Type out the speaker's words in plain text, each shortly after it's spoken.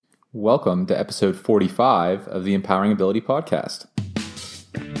Welcome to episode 45 of the Empowering Ability Podcast.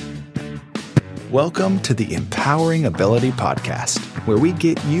 Welcome to the Empowering Ability Podcast, where we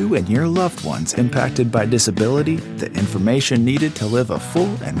get you and your loved ones impacted by disability the information needed to live a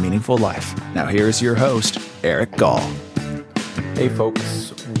full and meaningful life. Now here's your host, Eric Gall. Hey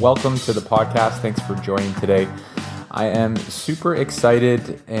folks, welcome to the podcast. Thanks for joining today. I am super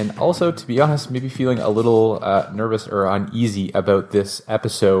excited and also, to be honest, maybe feeling a little nervous or uneasy about this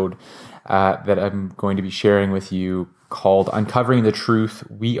episode that I'm going to be sharing with you called Uncovering the Truth.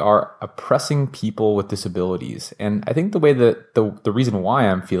 We are oppressing people with disabilities. And I think the way that the reason why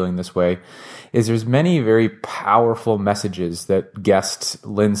I'm feeling this way is there's many very powerful messages that guest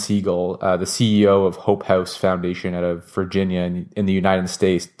Lynn Siegel, the CEO of Hope House Foundation out of Virginia in the United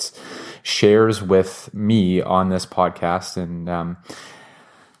States, shares with me on this podcast. And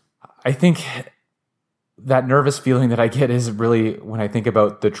I think that nervous feeling that I get is really when I think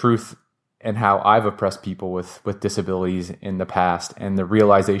about the truth and how I've oppressed people with disabilities in the past, and the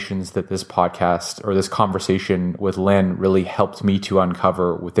realizations that this podcast or this conversation with Lynn really helped me to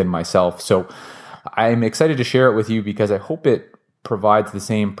uncover within myself. So I'm excited to share it with you because I hope it provides the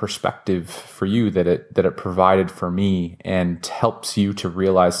same perspective for you that it provided for me, and helps you to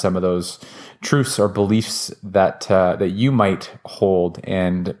realize some of those truths or beliefs that you might hold,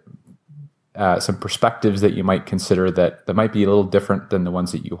 and some perspectives that you might consider that might be a little different than the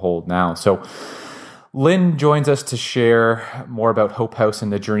ones that you hold now. So Lynn joins us to share more about Hope House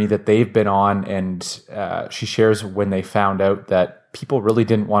and the journey that they've been on, and she shares when they found out that people really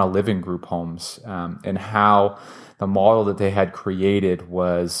didn't want to live in group homes, and how the model that they had created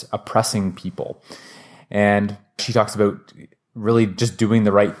was oppressing people. And she talks about really just doing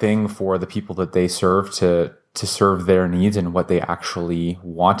the right thing for the people that they serve to serve their needs and what they actually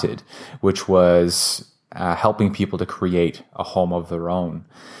wanted, which was helping people to create a home of their own.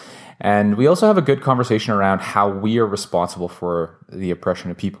 And we also have a good conversation around how we are responsible for the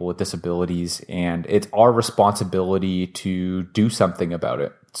oppression of people with disabilities, and it's our responsibility to do something about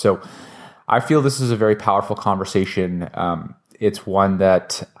it. So I feel this is a very powerful conversation. It's one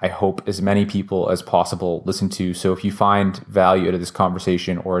that I hope as many people as possible listen to. So if you find value out of this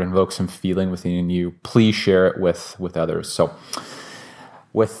conversation, or it invokes some feeling within you, please share it with others. So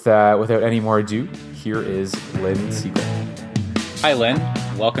without any more ado, here is Lynn Siegel. Hi, Lynn.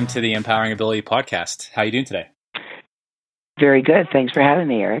 Welcome to the Empowering Ability Podcast. How are you doing today? Very good. Thanks for having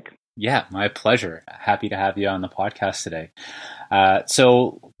me, Eric. Yeah, my pleasure. Happy to have you on the podcast today.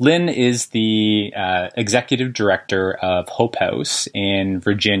 So Lynn is the executive director of Hope House in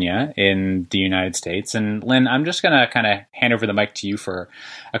Virginia in the United States. And Lynn, I'm just going to kind of hand over the mic to you for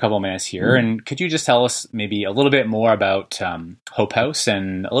a couple of minutes here. Mm-hmm. And could you just tell us maybe a little bit more about Hope House,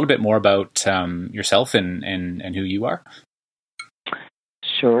 and a little bit more about yourself and who you are?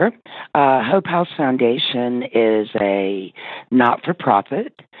 Sure. Hope House Foundation is a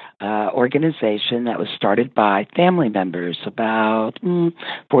not-for-profit organization that was started by family members about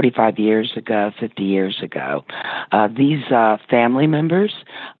 45 years ago, 50 years ago. These family members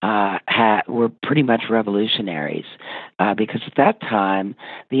were pretty much revolutionaries because at that time,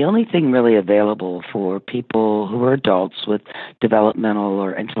 the only thing really available for people who were adults with developmental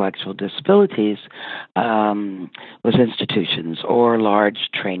or intellectual disabilities was institutions or large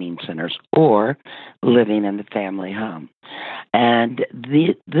training centers, or living in the family home. And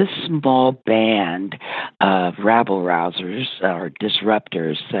this small band of rabble-rousers or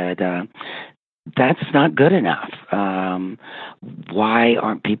disruptors said, that's not good enough. Why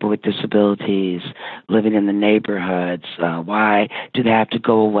aren't people with disabilities living in the neighborhoods? Why do they have to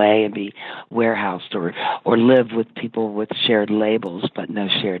go away and be warehoused or live with people with shared labels but no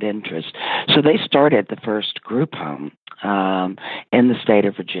shared interest? So they started the first group home in the state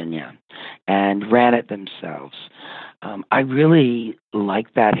of Virginia and ran it themselves. I really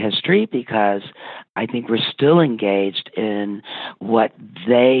like that history because I think we're still engaged in what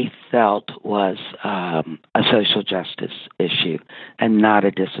they felt was a social justice issue and not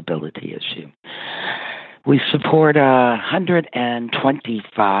a disability issue. We support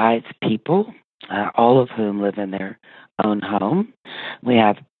 125 people, all of whom live in their own home. We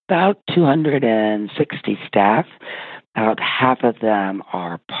have about 260 staff. About half of them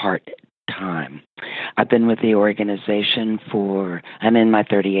are part-time. I've been with the organization I'm in my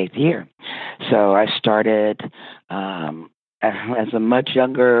 38th year. So I started as a much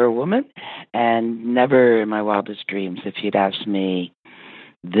younger woman, and never in my wildest dreams, if you'd asked me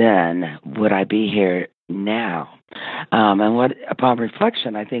then, would I be here now. And upon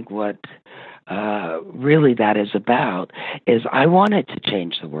reflection, I think what really that is about, is I wanted to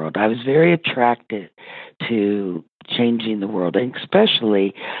change the world. I was very attracted to changing the world, and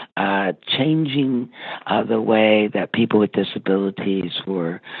especially changing the way that people with disabilities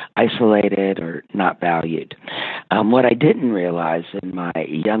were isolated or not valued. What I didn't realize in my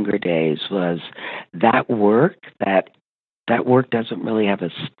younger days was that work doesn't really have a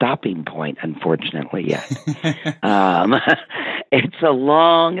stopping point, unfortunately, yet. It's a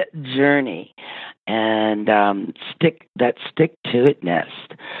long journey, and stick-to-itness.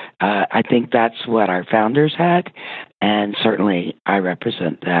 I think that's what our founders had, and certainly I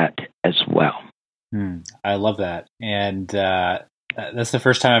represent that as well. I love that, and that's the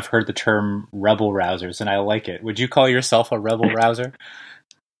first time I've heard the term rebel rousers, and I like it. Would you call yourself a rebel rouser?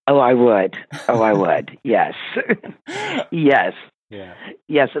 Oh, I would. Yes. Yes. Yeah.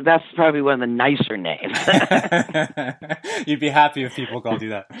 Yes, that's probably one of the nicer names. You'd be happy if people called you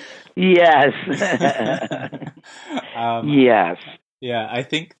that. Yes. Yes. Yeah, I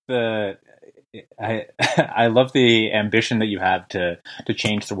think I love the ambition that you have to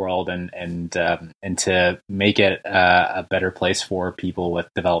change the world and to make it a better place for people with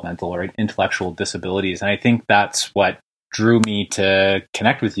developmental or intellectual disabilities. And I think that's what drew me to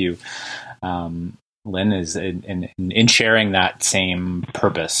connect with you, Lynn, is in sharing that same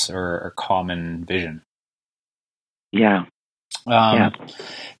purpose or common vision. Yeah.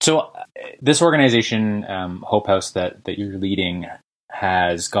 So this organization, Hope House, that you're leading,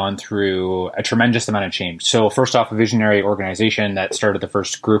 has gone through a tremendous amount of change. So first off, a visionary organization that started the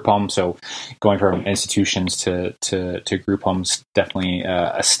first group home. So going from institutions to group homes, definitely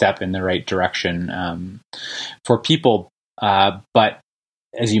a step in the right direction for people. But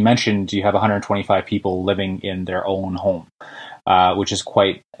as you mentioned, you have 125 people living in their own home, which is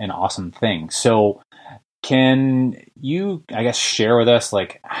quite an awesome thing. So can you, I guess, share with us,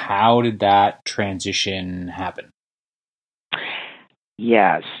 like, how did that transition happen?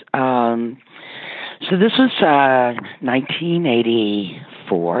 Yes. So this was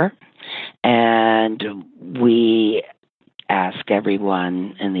 1984, and we ask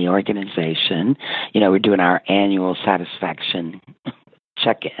everyone in the organization, we're doing our annual satisfaction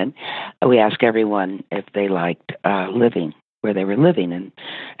check-in. We ask everyone if they liked living where they were living. And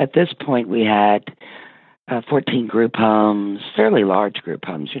at this point, we had 14 group homes, fairly large group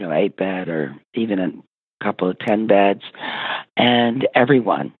homes, 8-bed or even a couple of 10 beds. And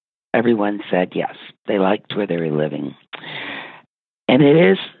everyone said yes, they liked where they were living. And it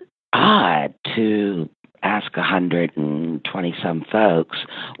is odd to ask 120-some folks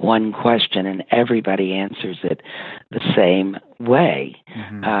one question and everybody answers it the same way,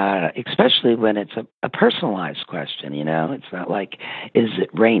 especially when it's a personalized question. It's not like, is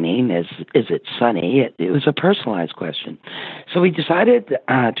it raining? Is it sunny? It was a personalized question. So we decided to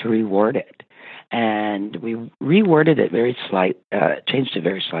reword it. And we reworded it changed it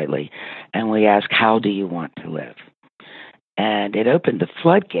very slightly. And we asked, how do you want to live? And it opened the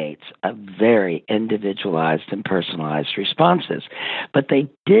floodgates of very individualized and personalized responses. But they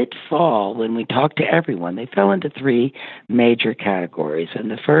did fall, when we talked to everyone, they fell into 3 major categories.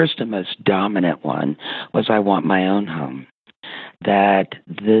 And the first and most dominant one was, I want my own home. That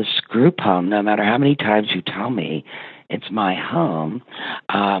this group home, no matter how many times you tell me it's my home,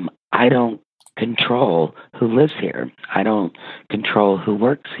 I don't control who lives here. I don't control who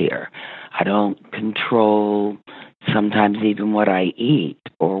works here. I don't control sometimes even what I eat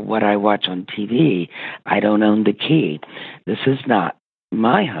or what I watch on TV. I don't own the key. This is not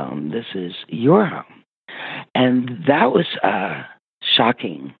my home. This is your home. And that was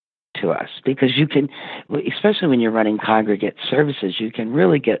shocking to us, because you can, especially when you're running congregate services, you can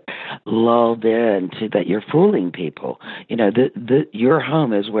really get lulled into that you're fooling people. Your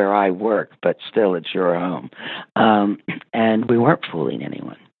home is where I work, but still it's your home. And we weren't fooling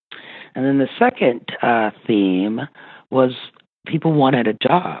anyone. And then the second theme was people wanted a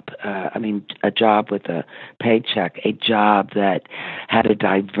job. A job with a paycheck, a job that had a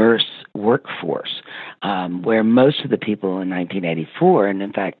diverse workforce, where most of the people in 1984, and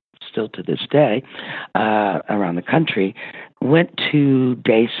in fact still to this day around the country, went to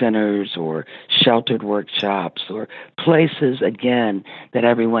day centers or sheltered workshops or places, again, that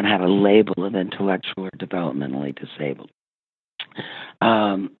everyone had a label of intellectual or developmentally disabled.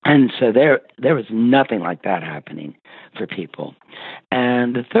 And so there was nothing like that happening for people.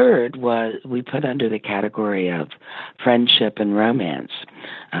 And the third was, we put under the category of friendship and romance.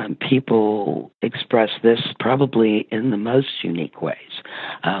 People express this probably in the most unique ways,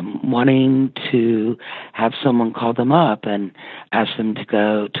 wanting to have someone call them up and ask them to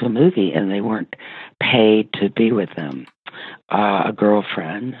go to a movie and they weren't paid to be with them. A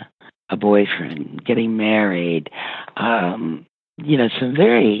girlfriend, a boyfriend, getting married, some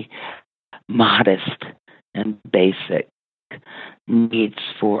very modest and basic needs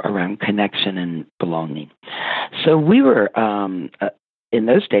for around connection and belonging. So we were in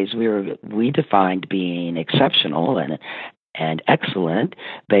those days we defined being exceptional and excellent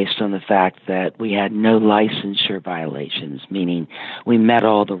based on the fact that we had no licensure violations, meaning we met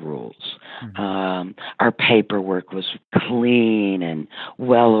all the rules. Mm-hmm. Our paperwork was clean and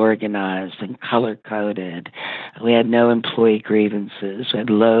well organized and color coded. We had no employee grievances. We had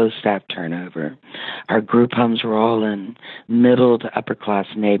low staff turnover. Our group homes were all in middle to upper class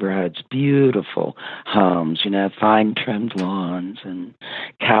neighborhoods, beautiful homes, fine trimmed lawns and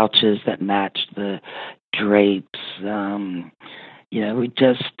couches that matched the drapes. We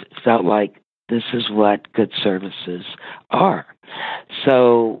just felt like this is what good services are.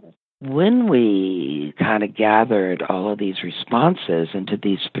 So when we kind of gathered all of these responses into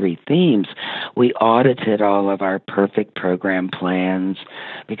these three themes, we audited all of our perfect program plans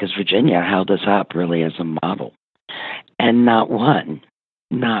because Virginia held us up really as a model. And not one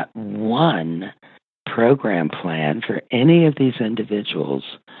program plan for any of these individuals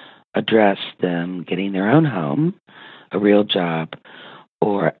addressed them getting their own home, a real job,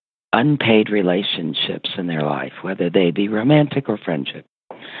 or unpaid relationships in their life, whether they be romantic or friendship.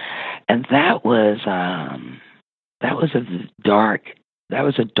 And that was a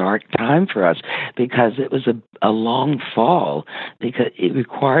dark time for us because it was a long fall, because it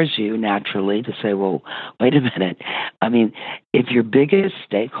requires you naturally to say, well, wait a minute. I mean, if your biggest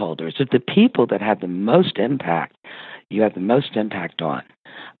stakeholders, if the people that have the most impact, you have the most impact on,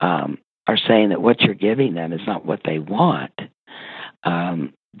 are saying that what you're giving them is not what they want,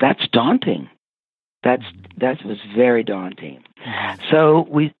 that's daunting. That was very daunting. So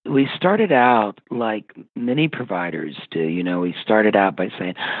we started out like many providers do. We started out by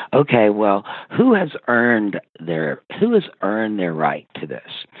saying, okay, well, who has earned their right to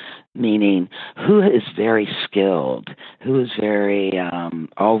this? Meaning, who is very skilled, who is very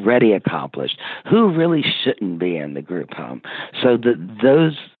already accomplished, who really shouldn't be in the group home, so that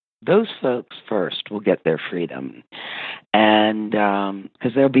those folks first will get their freedom. And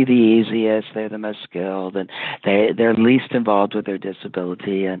because they'll be the easiest, they're the most skilled, and they're least involved with their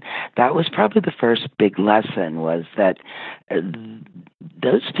disability. And that was probably the first big lesson, was that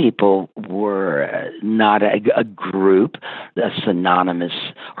those people were not a group, a synonymous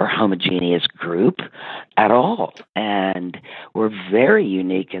or homogeneous group at all, and were very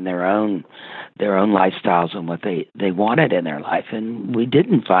unique in their own lifestyles and what they wanted in their life. And we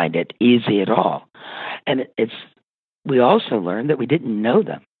didn't find it easy at all. And we also learned that we didn't know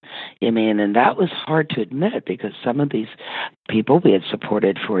them. And that was hard to admit because some of these people we had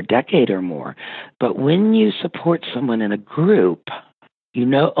supported for a decade or more. But when you support someone in a group,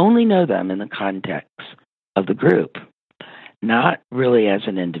 only know them in the context of the group, not really as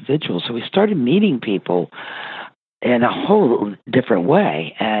an individual. So we started meeting people in a whole different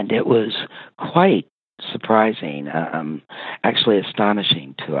way, and it was quite surprising, actually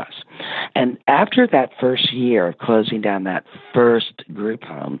astonishing to us. And after that first year of closing down that first group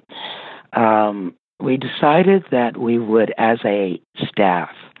home, we decided that we would, as a staff,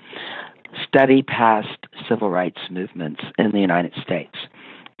 study past civil rights movements in the United States.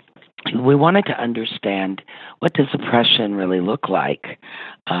 We wanted to understand, what does oppression really look like?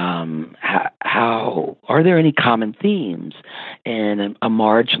 How are there any common themes in a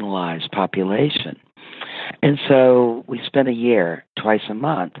marginalized population? And so we spent a year, twice a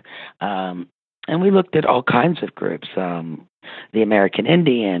month, and we looked at all kinds of groups, the American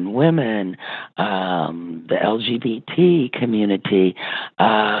Indian, women, the LGBT community,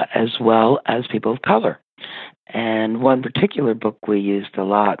 as well as people of color. And one particular book we used a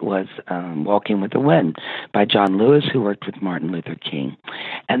lot was Walking with the Wind by John Lewis, who worked with Martin Luther King.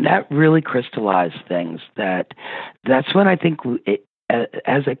 And that really crystallized things. That's when I think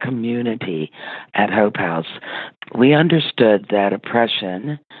as a community at Hope House, we understood that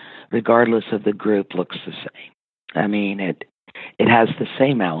oppression, regardless of the group, looks the same. I mean, it has the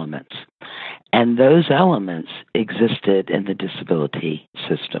same elements. And those elements existed in the disability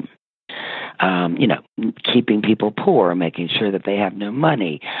system. Keeping people poor, making sure that they have no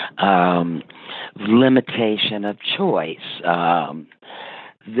money, limitation of choice,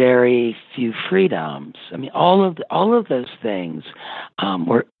 very few freedoms. I mean, all of those things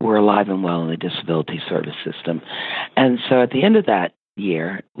were alive and well in the disability service system. And so at the end of that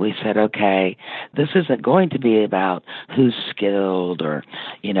year, we said, okay, this isn't going to be about who's skilled or,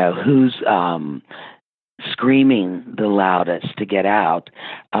 who's screaming the loudest to get out.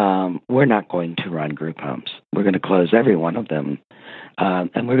 We're not going to run group homes. We're going to close every one of them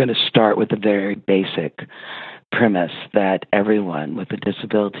And we're going to start with a very basic premise that everyone with a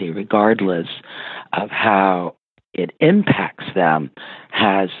disability, regardless of how it impacts them,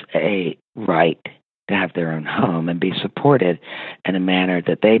 has a right to have their own home and be supported in a manner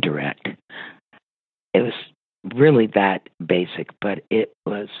that they direct. It was really that basic, but it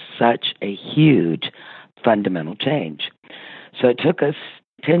was such a huge fundamental change. So it took us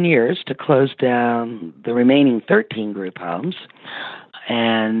 10 years to close down the remaining 13 group homes,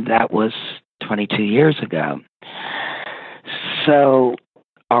 and that was 22 years ago. So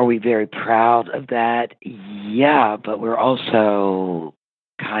are we very proud of that? Yeah, but we're also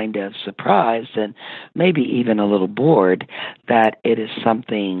kind of surprised and maybe even a little bored that it is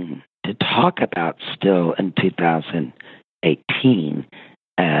something to talk about still in 2018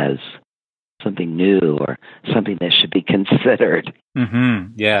 as something new or something that should be considered.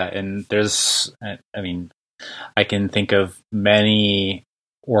 Mm-hmm. Yeah, and I can think of many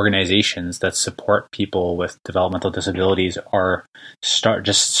organizations that support people with developmental disabilities are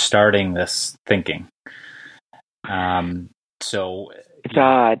starting this thinking. So it's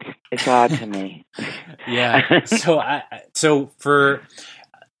odd. It's odd to me. Yeah. So for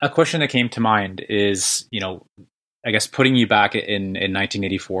a question that came to mind is, I guess putting you back in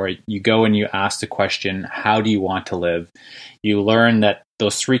 1984, you go and you ask the question, how do you want to live? You learn that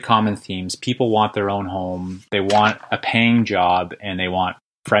those three common themes: people want their own home, they want a paying job, and they want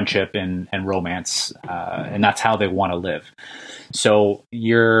friendship and romance. And that's how they want to live. So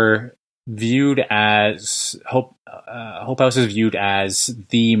you're viewed as Hope House is viewed as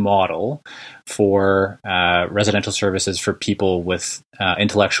the model for residential services for people with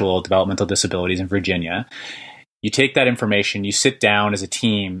intellectual developmental disabilities in Virginia. You take that information, you sit down as a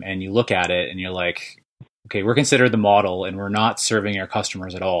team, and you look at it, and you're like, okay, we're considered the model, and we're not serving our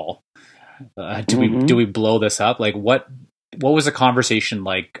customers at all. Do we blow this up? Like, what was the conversation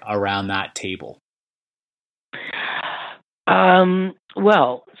like around that table?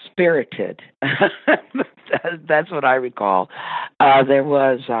 Well, spirited. That's what I recall. There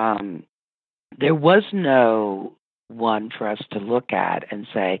was no one for us to look at and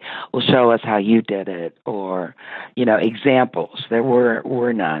say, well, show us how you did it, or, examples. There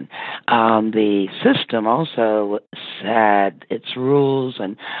were none. The system also had its rules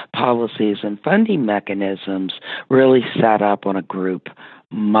and policies and funding mechanisms really set up on a group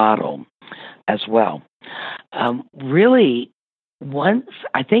model as well.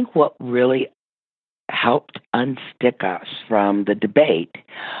 I think what really helped unstick us from the debate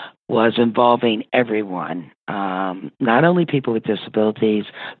was involving everyone, not only people with disabilities,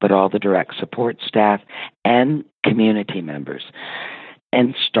 but all the direct support staff and community members,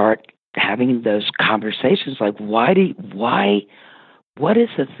 and start having those conversations like, what is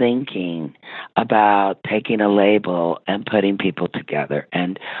the thinking about taking a label and putting people together,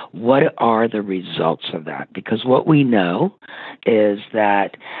 and what are the results of that? Because what we know is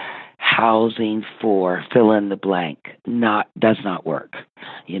that housing for fill in the blank does not work.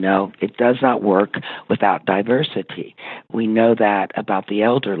 It does not work without diversity. We know that about the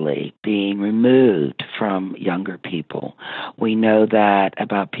elderly being removed from younger people. We know that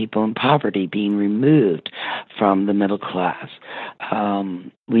about people in poverty being removed from the middle class.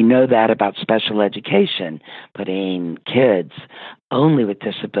 We know that about special education, putting kids only with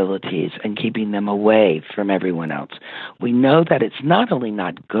disabilities and keeping them away from everyone else. We know that it's not only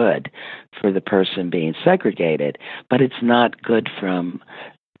not good for the person being segregated, but it's not good for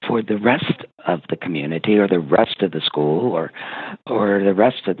the rest of the community or the rest of the school or the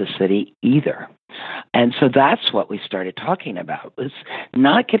rest of the city either. And so that's what we started talking about, was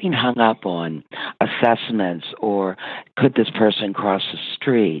not getting hung up on assessments or could this person cross the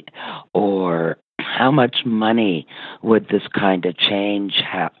street or how much money would this kind of change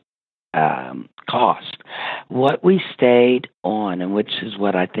cost. What we stayed on, and which is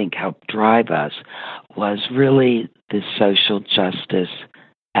what I think helped drive us, was really the social justice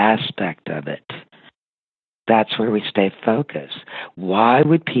aspect of it. That's where we stay focused. Why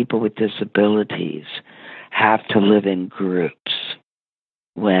would people with disabilities have to live in groups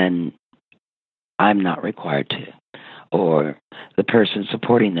when I'm not required to, or the person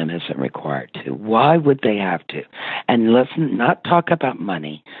supporting them isn't required to? Why would they have to? And let's not talk about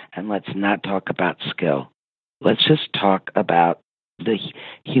money, and let's not talk about skill. Let's just talk about the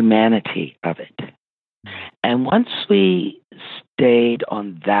humanity of it. And once we stayed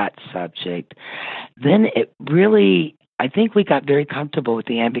on that subject, then it really, I think we got very comfortable with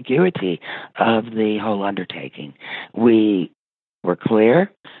the ambiguity of the whole undertaking. We were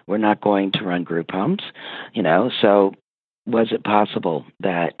clear, we're not going to run group homes, so was it possible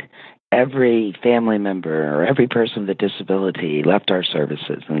that every family member or every person with a disability left our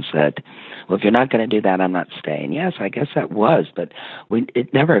services and said, well, if you're not going to do that, I'm not staying. Yes, I guess that was, but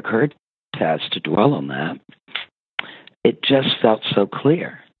it never occurred to us to dwell on that. It just felt so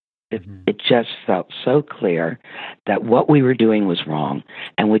clear. It just felt so clear that what we were doing was wrong,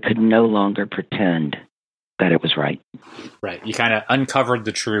 and we could no longer pretend that it was right. Right. You kind of uncovered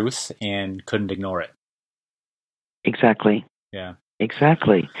the truth and couldn't ignore it. Exactly. Yeah.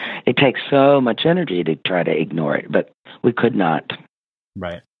 Exactly. It takes so much energy to try to ignore it, but we could not.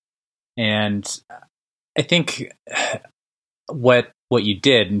 Right. And I think what you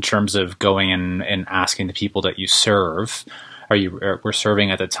did in terms of going and asking the people that you serve, or you were serving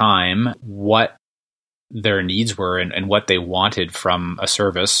at the time, what their needs were and what they wanted from a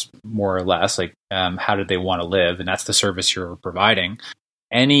service, more or less, like how did they want to live? And that's the service you're providing.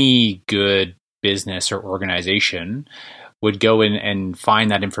 Any good business or organization would go in and find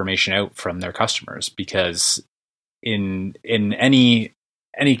that information out from their customers, because in any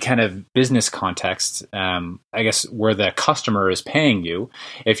kind of business context, I guess where the customer is paying you,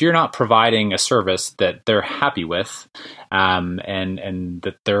 if you're not providing a service that they're happy with, and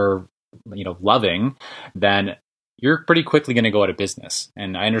that they're loving, then you're pretty quickly going to go out of business.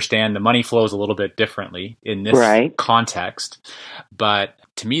 And I understand the money flows a little bit differently in this context, but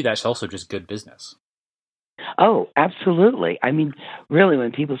to me, that's also just good business. Oh, absolutely. I mean, really,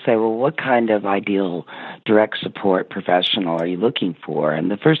 when people say, well, what kind of ideal direct support professional are you looking for?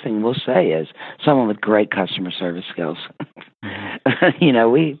 And the first thing we'll say is someone with great customer service skills.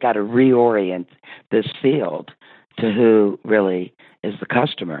 We've got to reorient this field to who really is the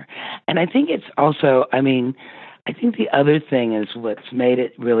customer. And I think it's also, I think the other thing is what's made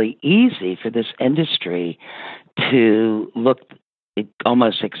it really easy for this industry to look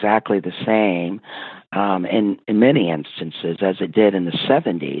almost exactly the same in many instances as it did in the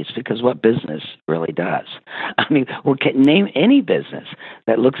 70s, because what business really does? I mean, we can name any business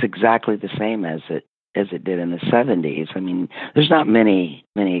that looks exactly the same as it did in the 70s. I mean, there's not many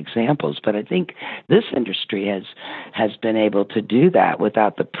examples, but I think this industry has been able to do that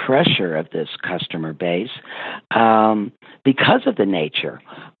without the pressure of this customer base, because of the nature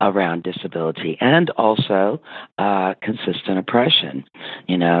around disability and also consistent oppression,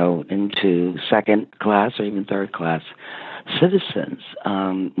 into second class or even third class citizens.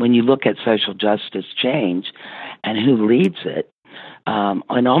 When you look at social justice change and who leads it,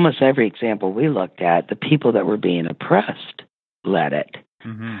 in almost every example we looked at, the people that were being oppressed led it.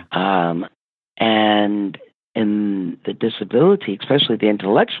 Mm-hmm. And in the disability, especially the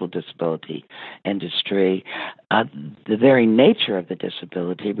intellectual disability industry, the very nature of the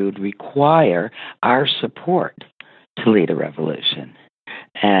disability would require our support to lead a revolution.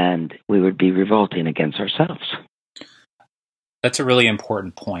 And we would be revolting against ourselves. That's a really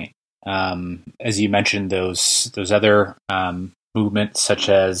important point. As you mentioned, those other movements such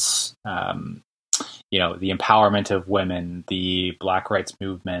as the empowerment of women, the Black Rights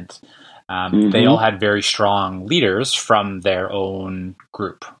Movement, they all had very strong leaders from their own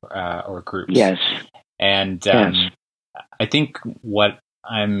group or groups. Yes. And I think what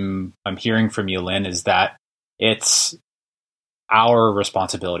I'm hearing from you, Lynn, is that it's our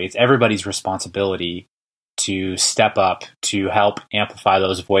responsibility. It's everybody's responsibility to step up, to help amplify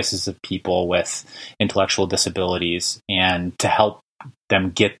those voices of people with intellectual disabilities and to help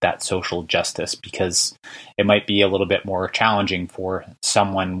them get that social justice, because it might be a little bit more challenging for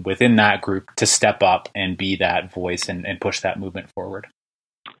someone within that group to step up and be that voice and push that movement forward.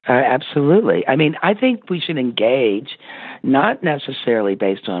 Absolutely. I mean, I think we should engage, not necessarily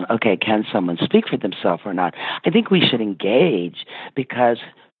based on, okay, can someone speak for themselves or not? I think we should engage because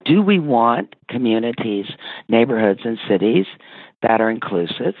do we want communities, neighborhoods, and cities that are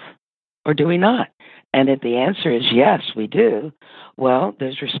inclusive, or do we not? And if the answer is yes, we do, well,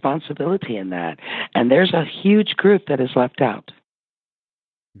 there's responsibility in that. And there's a huge group that is left out.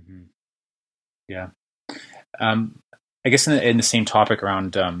 Mm-hmm. Yeah. I guess in the same topic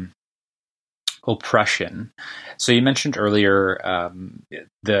around oppression. So you mentioned earlier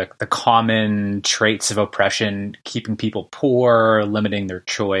the common traits of oppression, keeping people poor, limiting their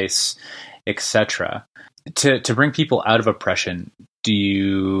choice, etc. To bring people out of oppression, do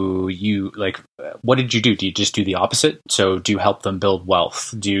you what did you do? Do you just do the opposite? So do you help them build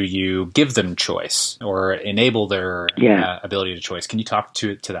wealth? Do you give them choice or enable their ability to choice? Can you talk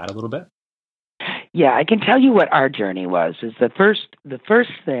to that a little bit? Yeah, I can tell you what our journey was. Is the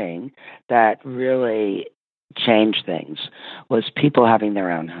first thing that really change things was people having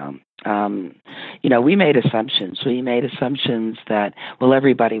their own home. We made assumptions. We made assumptions that, well,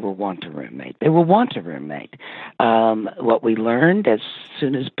 everybody will want a roommate. They will want a roommate. What we learned as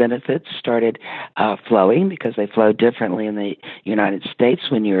soon as benefits started flowing, because they flow differently in the United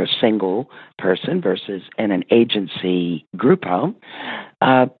States when you're a single person versus in an agency group home,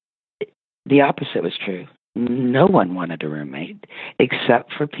 the opposite was true. No one wanted a roommate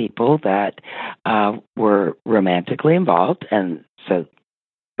except for people that were romantically involved, and so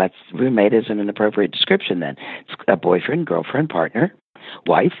that's roommate isn't an appropriate description then. It's a boyfriend, girlfriend, partner,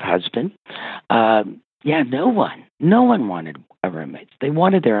 wife, husband. No one wanted a roommate. They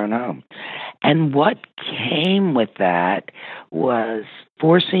wanted their own home. And what came with that was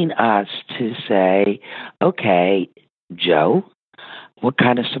forcing us to say, okay, Joe, what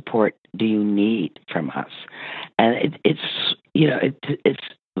kind of support do you need from us? And it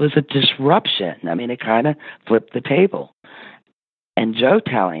was a disruption. I mean, it kind of flipped the table. And Joe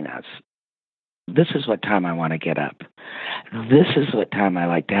telling us, this is what time I want to get up. This is what time I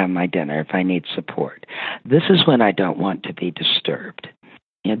like to have my dinner if I need support. This is when I don't want to be disturbed.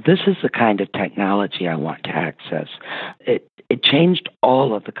 This is the kind of technology I want to access. It changed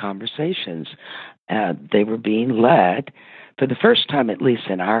all of the conversations. They were being led for the first time, at least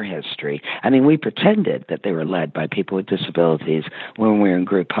in our history. I mean, we pretended that they were led by people with disabilities when we were in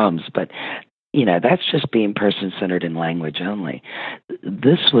group homes, but that's just being person-centered in language only.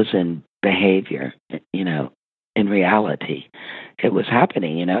 This was in behavior, in reality. It was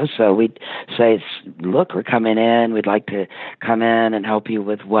happening, So we'd say, look, we're coming in. We'd like to come in and help you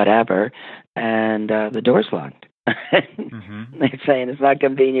with whatever. And the door's locked. Mm-hmm. They're saying it's not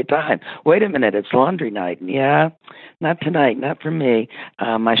convenient time. Wait a minute, it's laundry night. Yeah, not tonight, not for me.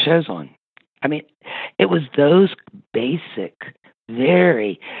 My show's on. I mean, it was those basic,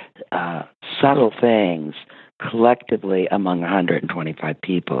 very subtle things collectively among 125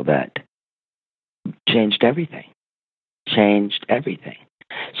 people that changed everything.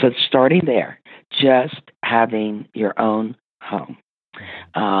 So starting there, just having your own home.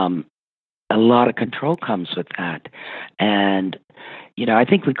 A lot of control comes with that. And, I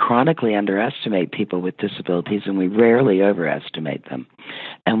think we chronically underestimate people with disabilities, and we rarely overestimate them.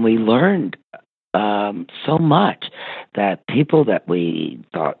 And we learned so much that people that we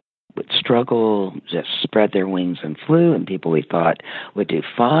thought would struggle just spread their wings and flew, and people we thought would do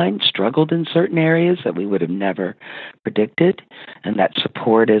fine struggled in certain areas that we would have never predicted. And that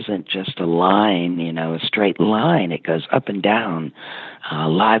support isn't just a line, a straight line. It goes up and down.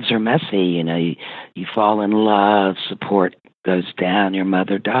 Lives are messy. You fall in love, support goes down. Your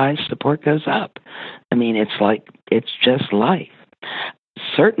mother dies, support goes up. I mean, it's just life.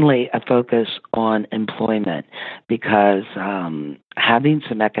 Certainly a focus on employment, because having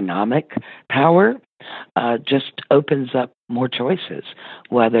some economic power just opens up more choices,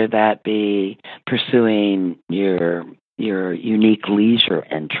 whether that be pursuing your unique leisure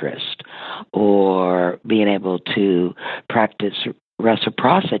interest or being able to practice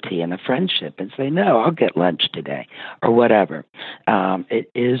reciprocity in a friendship and say, no, I'll get lunch today or whatever.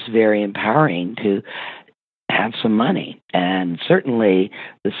 It is very empowering to have some money. And certainly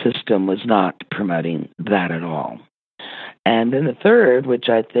the system was not promoting that at all. And then the third, which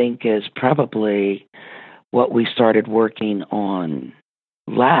I think is probably what we started working on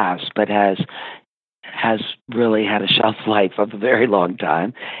last, but has really had a shelf life of a very long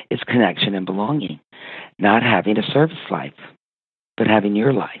time, is connection and belonging. Not having a service life, but having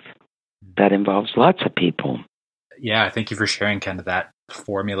your life. That involves lots of people. Yeah, thank you for sharing kind of that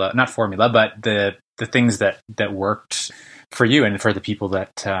not formula, but the things that worked for you and for the people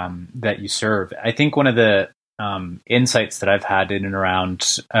that you serve. I think one of the insights that I've had in and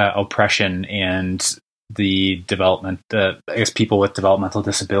around oppression and the development, I guess people with developmental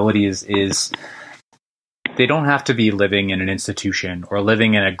disabilities, is they don't have to be living in an institution or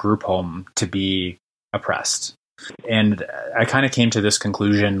living in a group home to be oppressed. And I kind of came to this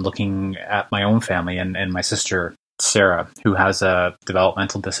conclusion looking at my own family and my sister, Sarah, who has a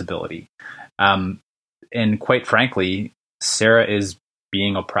developmental disability. And quite frankly, Sarah is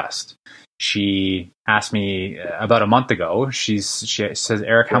being oppressed. She asked me about a month ago, she says,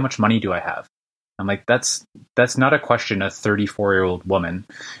 Eric, how much money do I have? I'm like, that's not a question a 34-year-old woman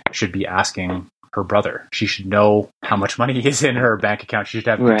should be asking her brother. She should know how much money is in her bank account. She should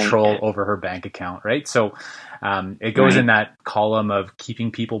have control over her bank account, right? So it goes in that column of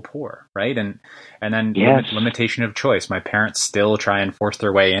keeping people poor, right? And then limitation of choice. My parents still try and force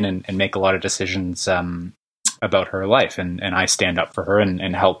their way in and make a lot of decisions about her life, and I stand up for her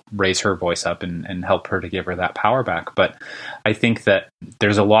and help raise her voice up and help her to give her that power back. But I think that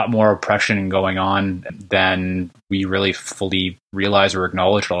there's a lot more oppression going on than we really fully realize or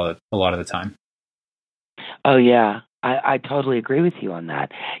acknowledge a lot of the time. Oh, yeah. I totally agree with you on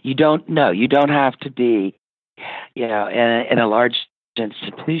that. You don't have to be, in a large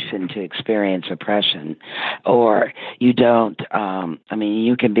institution to experience oppression, or you don't,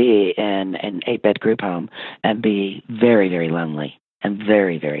 you can be in an 8-bed group home and be very, very lonely and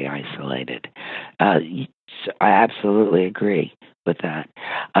very, very isolated. I absolutely agree with that.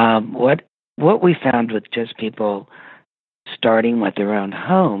 What we found with just people starting with their own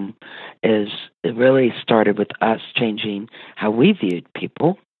home is it really started with us changing how we viewed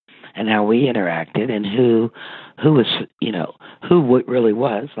people and how we interacted, and who was, who really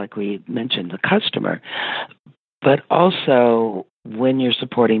was, like we mentioned, the customer. But also, when you're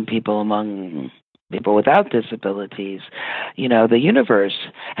supporting people among people without disabilities, the universe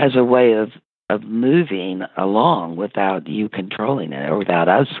has a way of moving along without you controlling it, or without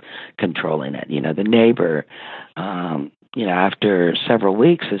us controlling it. The neighbor, after several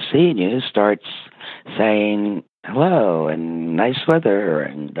weeks of seeing you, starts saying hello and nice weather,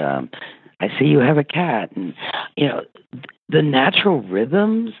 and I see you have a cat, and the natural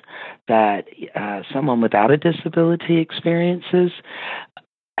rhythms that someone without a disability experiences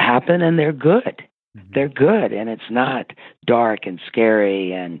happen, and they're good. Mm-hmm. They're good, and it's not dark and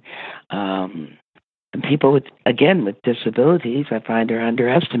scary, and people with disabilities, I find, are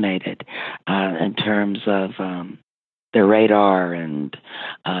underestimated in terms of their radar and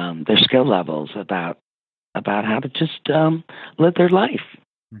their skill levels about how to just live their life.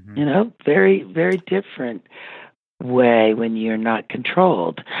 Mm-hmm. Very, very different way when you're not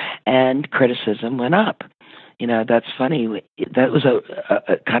controlled. And criticism went up. That's funny. That was a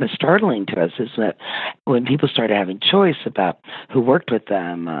kind of startling to us, is that when people started having choice about who worked with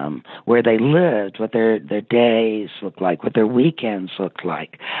them, where they lived, what their days looked like, what their weekends looked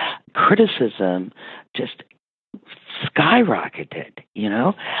like, criticism just skyrocketed,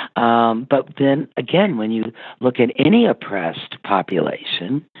 but then again, when you look at any oppressed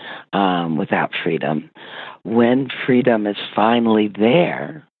population without freedom, when freedom is finally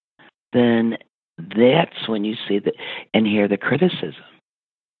there, then that's when you see and hear the criticism.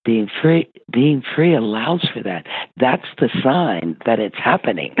 Being free allows for that. That's the sign that it's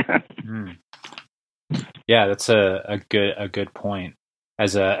happening. Mm. Yeah, that's a good point.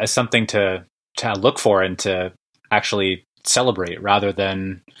 As something to look for and to actually celebrate, rather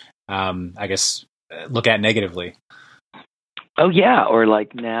than, look at negatively. Oh yeah, or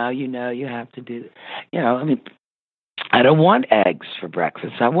like, now you have to do. I don't want eggs for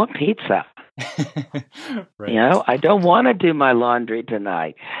breakfast. I want pizza. Right. I don't want to do my laundry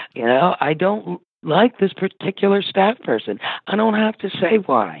tonight. I don't like this particular staff person. I don't have to say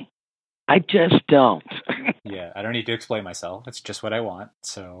why. I just don't. Yeah, I don't need to explain myself. It's just what I want.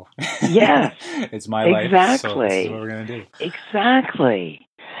 So yeah, it's my life. So this is what we're gonna do. Exactly.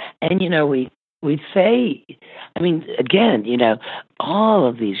 And we say, again, all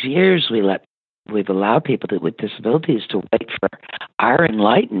of these years we've allowed people with disabilities to wait for our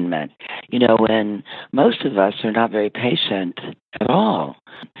enlightenment, when most of us are not very patient at all.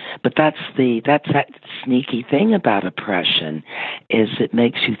 But that's that sneaky thing about oppression, is it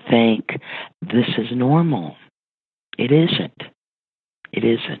makes you think this is normal. It isn't. It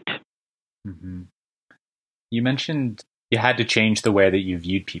isn't. Mm-hmm. You mentioned you had to change the way that you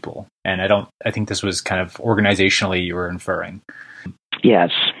viewed people, and I think this was kind of organizationally you were inferring.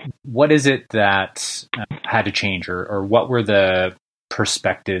 Yes. What is it that had to change, or what were the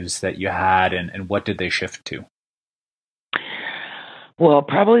perspectives that you had, and what did they shift to? Well,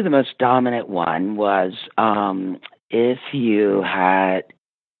 probably the most dominant one was if you had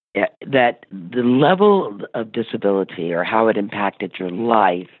that the level of disability, or how it impacted your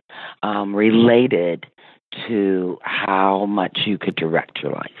life, related to how much you could direct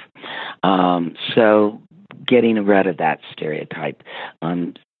your life. So getting rid of that stereotype.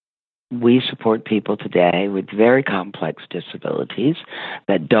 We support people today with very complex disabilities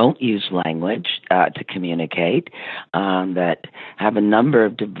that don't use language to communicate, that have a number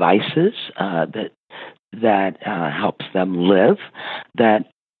of devices that helps them live, that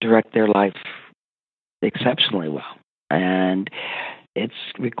direct their life exceptionally well. And it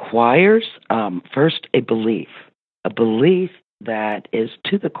requires, first, a belief that is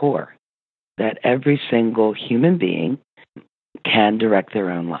to the core, that every single human being can direct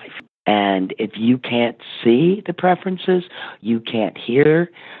their own life. And if you can't see the preferences, you can't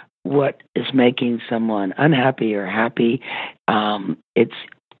hear what is making someone unhappy or happy, it's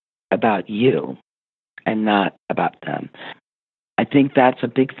about you. and not about them. I think that's a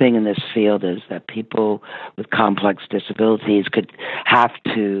big thing in this field, is that people with complex disabilities could have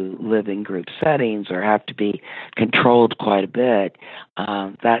to live in group settings or have to be controlled quite a bit.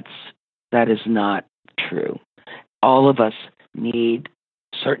 That is not true. All of us need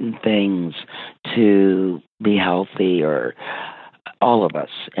certain things to be healthy, or all of us.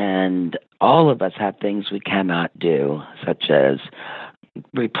 And all of us have things we cannot do, such as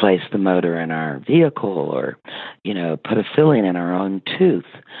replace the motor in our vehicle, or, put a filling in our own tooth.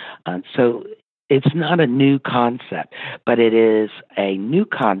 So it's not a new concept, but it is a new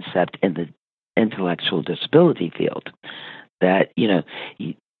concept in the intellectual disability field, that,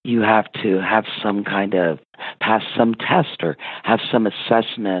 you have to have some kind of pass some test or have some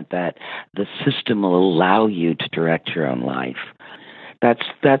assessment that the system will allow you to direct your own life.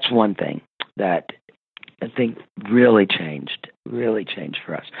 That's one thing that I think really changed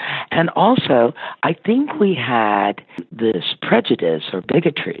for us. And also, I think we had this prejudice or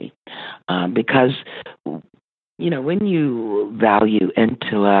bigotry because, when you value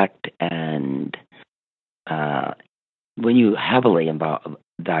intellect and when you heavily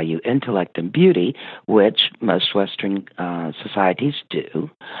value intellect and beauty, which most Western societies do,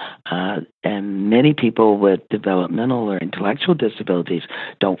 and many people with developmental or intellectual disabilities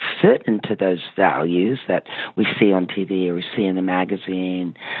don't fit into those values that we see on TV or we see in the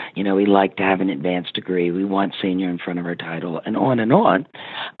magazine. We like to have an advanced degree. We want senior in front of our title, and on and on.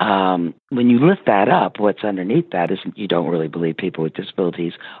 When you lift that up, what's underneath that is you don't really believe people with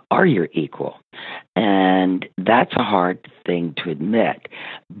disabilities are your equal. And that's a hard thing to admit,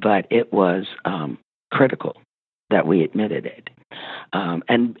 but it was critical that we admitted it.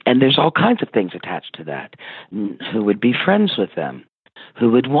 And there's all kinds of things attached to that. Who would be friends with them?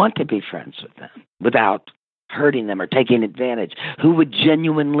 Who would want to be friends with them without hurting them or taking advantage? Who would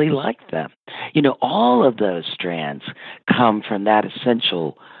genuinely like them? All of those strands come from that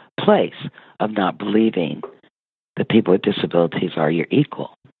essential place of not believing that people with disabilities are your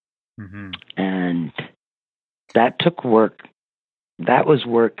equal. Mm-hmm. And that took work. That was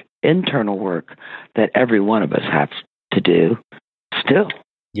work, internal work, that every one of us has to do still.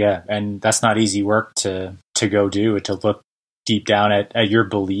 Yeah, and that's not easy work to go do, to look deep down at your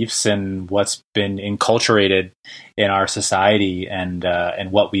beliefs and what's been inculturated in our society and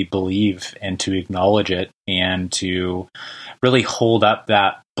what we believe, and to acknowledge it and to really hold up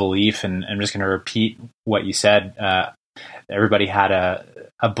that belief. And I'm just going to repeat what you said. Everybody had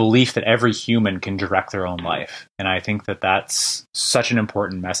a belief that every human can direct their own life. And I think that that's such an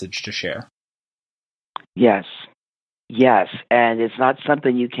important message to share. Yes. And it's not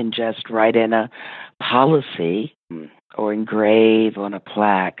something you can just write in a policy or engrave on a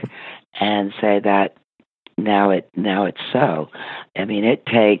plaque and say that now it's so. I mean, it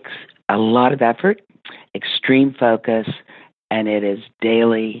takes a lot of effort, extreme focus, and it is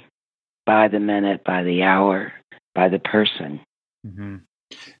daily, by the minute, by the hour, by the person. Mm-hmm.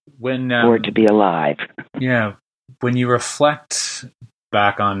 For it to be alive. Yeah. When you reflect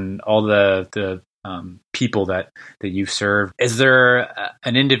back on all the people that you've served, is there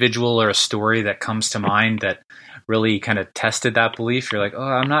an individual or a story that comes to mind that really kind of tested that belief? You're like, oh,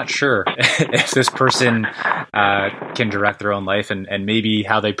 I'm not sure if this person can direct their own life, and maybe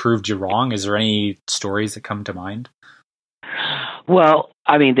how they proved you wrong. Is there any stories that come to mind? Well,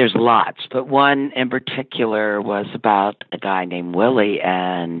 I mean, there's lots, but one in particular was about a guy named Willie,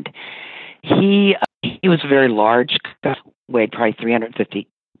 and he was a very large guy, weighed probably 350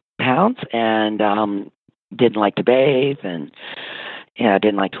 pounds, and didn't like to bathe, and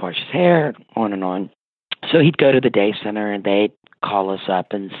didn't like to wash his hair, on and on. So he'd go to the day center, and they'd call us up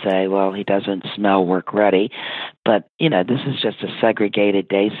and say, well, he doesn't smell work ready, but, this is just a segregated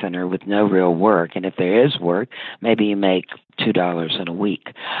day center with no real work. And if there is work, maybe you make $2 in a week.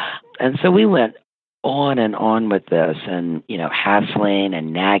 And so we went on and on with this and, hassling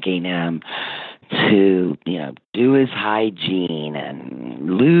and nagging him to, do his hygiene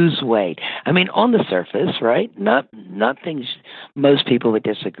and lose weight. I mean, on the surface, right? Not things most people would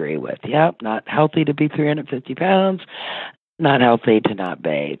disagree with. Yep, not healthy to be 350 pounds, not healthy to not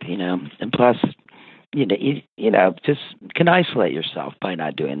bathe, and plus, just can isolate yourself by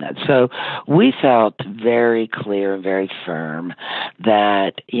not doing that. So we felt very clear and very firm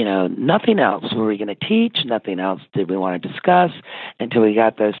that, nothing else were we going to teach, nothing else did we want to discuss until we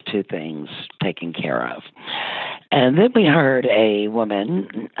got those two things taken care of. And then we heard a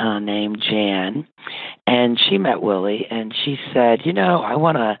woman named Jan, and she met Willie, and she said, I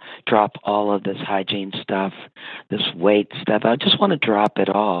want to drop all of this hygiene stuff, this weight stuff. I just want to drop it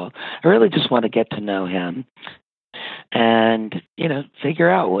all. I really just want to get to know him and, figure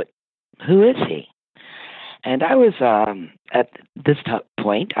out who is he? And I was, at this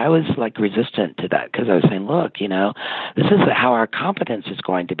point, I was like resistant to that because I was saying, look, this is how our competence is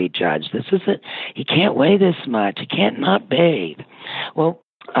going to be judged. This isn't, he can't weigh this much. He can't not bathe. Well,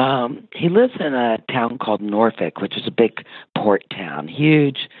 he lives in a town called Norfolk, which is a big port town,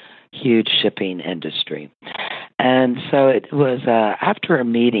 huge shipping industry. And so it was after a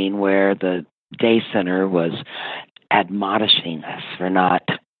meeting where the day center was admonishing us for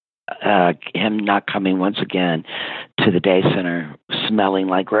him not coming once again to the day center smelling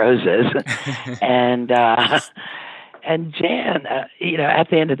like roses. and Jan, at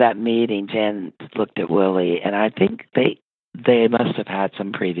the end of that meeting, Jan looked at Willie, and I think they must have had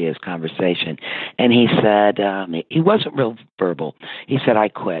some previous conversation. And he said, he wasn't real verbal. He said, I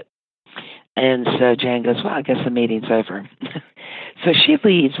quit. And so Jan goes, well, I guess the meeting's over. So she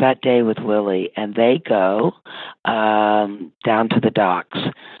leaves that day with Willie, and they go down to the docks,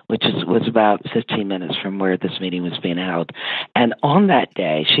 which was about 15 minutes from where this meeting was being held. And on that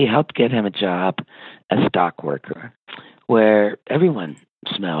day, she helped get him a job as a dock worker, where everyone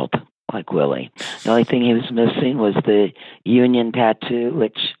smelled like Willie. The only thing he was missing was the union tattoo,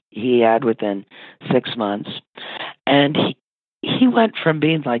 which he had within 6 months. And he went from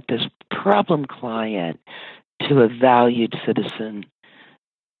being like this problem client to a valued citizen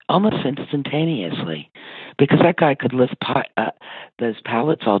almost instantaneously, because that guy could lift those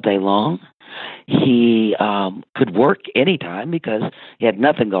pallets all day long. He could work anytime because he had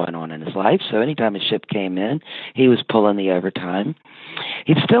nothing going on in his life. So anytime a ship came in, he was pulling the overtime.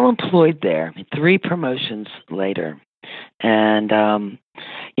 He's still employed there, 3 promotions later. And,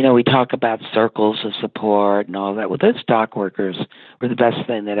 we talk about circles of support and all that. Well, those dock workers were the best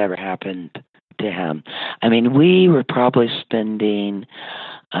thing that ever happened to him. I mean, we were probably spending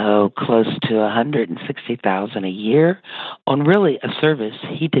close to $160,000 a year on really a service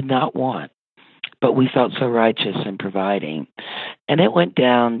he did not want, but we felt so righteous in providing. And it went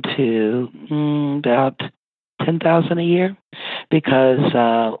down to about $10,000 a year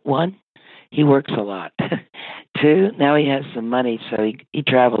because 1, he works a lot. 2, now he has some money, so he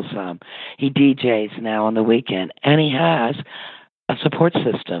travels some. He DJs now on the weekend, and he has a support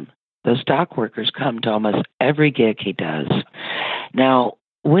system. Those dock workers come to almost every gig he does. Now,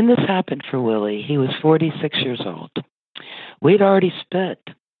 when this happened for Willie, he was 46 years old. We'd already spent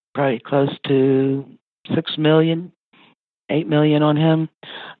probably close to $6 million, $8 million on him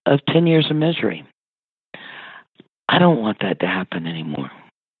of 10 years of misery. I don't want that to happen anymore.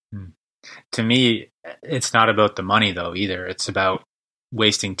 To me, it's not about the money, though, either. It's about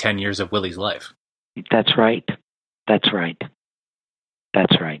wasting 10 years of Willie's life. That's right. That's right.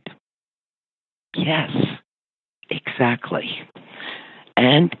 That's right. Yes, exactly.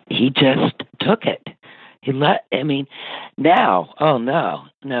 And he just took it. He he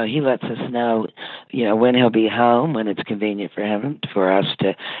lets us know, when he'll be home, when it's convenient for us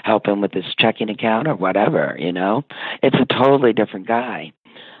to help him with his checking account or whatever, It's a totally different guy.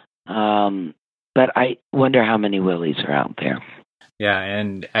 But I wonder how many Willies are out there. Yeah,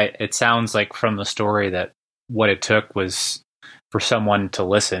 and it sounds like from the story that what it took was for someone to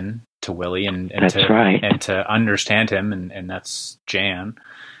listen to Willie and to understand him, and that's Jan,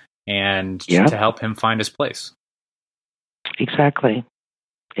 and to help him find his place. Exactly.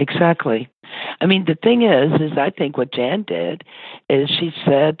 I mean, the thing is I think what Jan did is she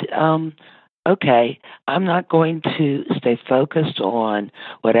said, okay, I'm not going to stay focused on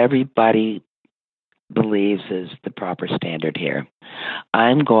what everybody believes is the proper standard here.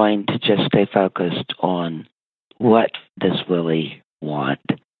 I'm going to just stay focused on what does Willie want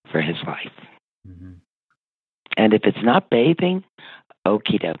for his life. Mm-hmm. And if it's not bathing,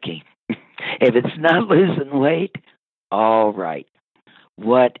 okie dokie. If it's not losing weight, all right.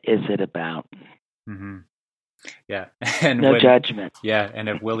 What is it about? Mm-hmm. Yeah. And no judgment. Yeah. And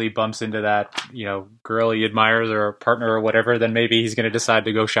if Willie bumps into that, girl he admires or a partner or whatever, then maybe he's going to decide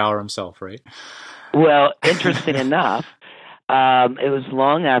to go shower himself, right? Well, interesting enough, it was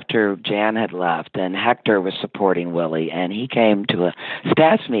long after Jan had left, and Hector was supporting Willie, and he came to a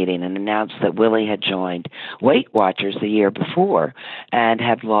staff meeting and announced that Willie had joined Weight Watchers the year before and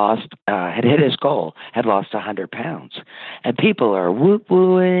had hit his goal, had lost 100 pounds. And people are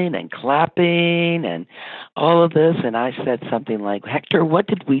whoop-wooing and clapping and all of this, and I said something like, Hector, what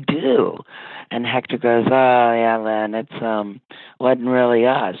did we do? And Hector goes, oh, yeah, Len, it wasn't really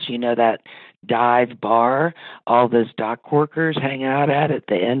us. That dive bar all those dock workers hang out at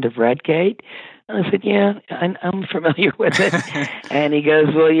the end of Redgate? And I said, yeah, I'm familiar with it. And he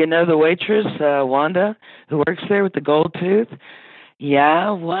goes, well, the waitress, Wanda, who works there with the gold tooth, Yeah,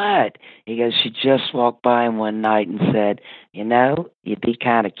 what? He goes, she just walked by him one night and said, you'd be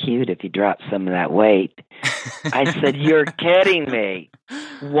kind of cute if you dropped some of that weight. I said, you're kidding me.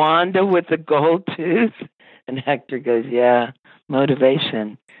 Wanda with the gold tooth? And Hector goes, yeah,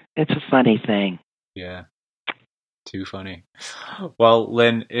 motivation. It's a funny thing. Yeah. Too funny. Well,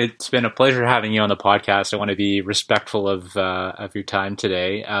 Lynn, it's been a pleasure having you on the podcast. I want to be respectful of your time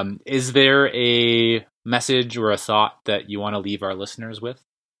today. Is there a message or a thought that you want to leave our listeners with?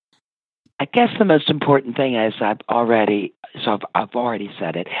 I guess the most important thing is I've already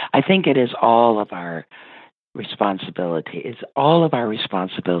said it. I think it is all of our responsibility. It's all of our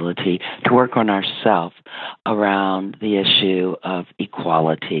responsibility to work on ourselves around the issue of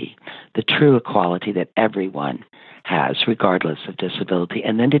equality, the true equality that everyone has, regardless of disability,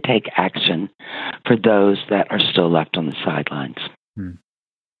 and then to take action for those that are still left on the sidelines.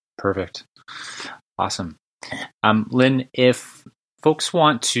 Perfect. Awesome. Lynn, if folks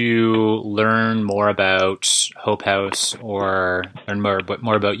want to learn more about Hope House or learn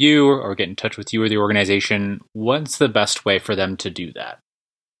more about you or get in touch with you or the organization, what's the best way for them to do that?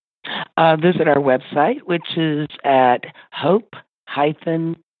 Visit our website, which is at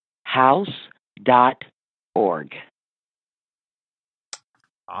hope-house.org.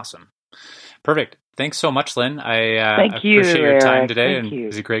 Awesome. Perfect. Thanks so much, Lynn. I Thank you, appreciate your time today, Thank and you. it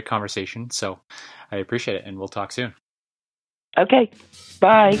was a great conversation. So I appreciate it, and we'll talk soon. Okay.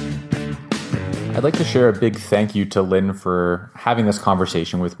 Bye. I'd like to share a big thank you to Lynn for having this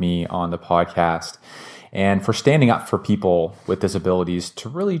conversation with me on the podcast and for standing up for people with disabilities to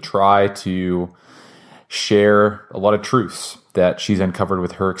really try to share a lot of truths that she's uncovered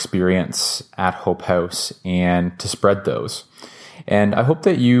with her experience at Hope House and to spread those. And I hope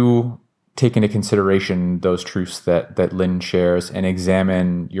that you take into consideration those truths that Lynn shares and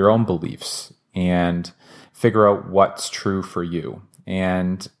examine your own beliefs and figure out what's true for you.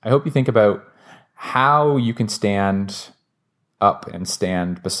 And I hope you think about how you can stand up and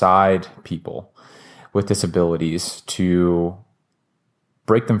stand beside people with disabilities to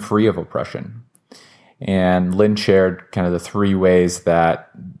break them free of oppression. And Lynn shared kind of the 3 ways that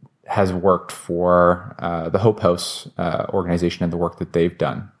has worked for the Hope House organization and the work that they've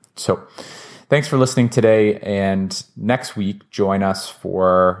done. So thanks for listening today. And next week, join us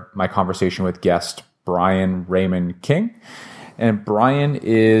for my conversation with guest Brian Raymond King. And Brian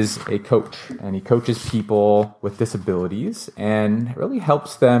is a coach, and he coaches people with disabilities and really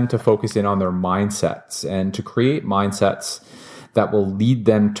helps them to focus in on their mindsets and to create mindsets that will lead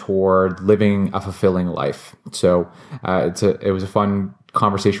them toward living a fulfilling life. So it was a fun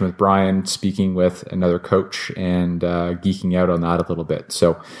conversation with Brian, speaking with another coach and geeking out on that a little bit.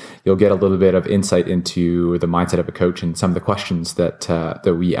 So you'll get a little bit of insight into the mindset of a coach and some of the questions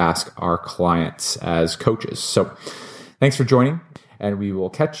that we ask our clients as coaches. So thanks for joining, and we will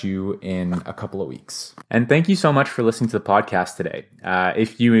catch you in a couple of weeks. And thank you so much for listening to the podcast today.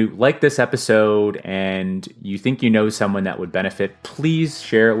 If you like this episode and you think you know someone that would benefit, please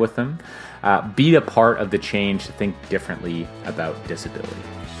share it with them. Be a part of the change to think differently about disability.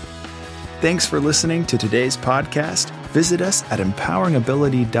 Thanks for listening to today's podcast. Visit us at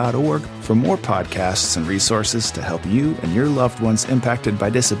empoweringability.org for more podcasts and resources to help you and your loved ones impacted by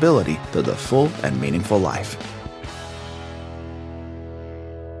disability live a full and meaningful life.